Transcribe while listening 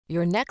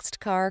Your next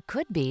car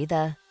could be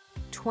the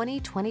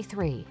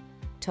 2023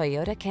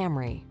 Toyota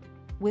Camry.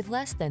 With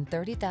less than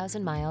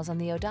 30,000 miles on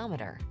the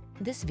odometer,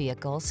 this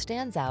vehicle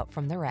stands out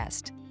from the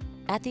rest.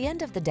 At the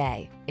end of the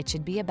day, it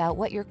should be about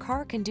what your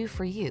car can do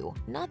for you,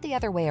 not the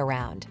other way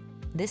around.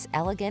 This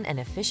elegant and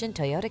efficient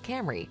Toyota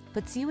Camry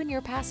puts you and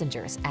your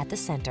passengers at the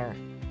center.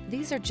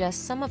 These are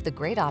just some of the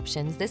great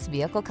options this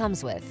vehicle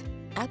comes with: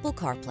 Apple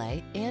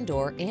CarPlay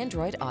and/or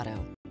Android Auto,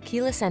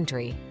 keyless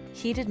entry,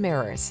 heated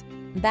mirrors,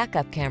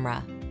 backup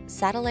camera,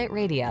 satellite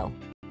radio,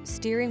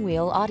 steering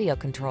wheel audio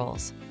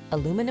controls,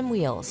 aluminum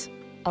wheels,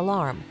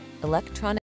 alarm, electronic